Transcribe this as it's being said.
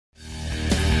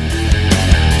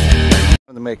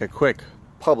to make a quick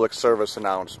public service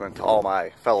announcement to all my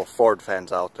fellow Ford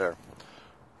fans out there.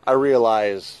 I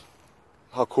realize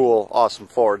how cool, awesome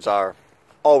Fords are.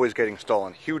 Always getting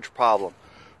stolen. Huge problem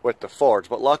with the Fords.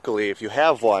 But luckily, if you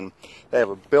have one, they have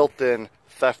a built-in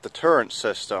theft deterrent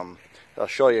system. I'll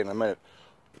show you in a minute.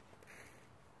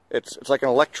 It's like an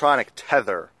electronic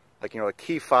tether. Like, you know, a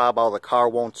key fob out of the car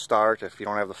won't start if you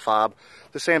don't have the fob.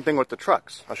 The same thing with the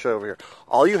trucks. I'll show you over here.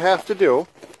 All you have to do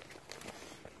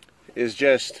is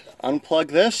just unplug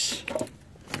this.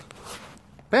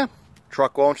 Bam.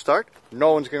 Truck won't start.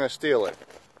 No one's going to steal it.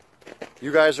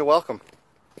 You guys are welcome.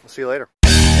 I'll see you later.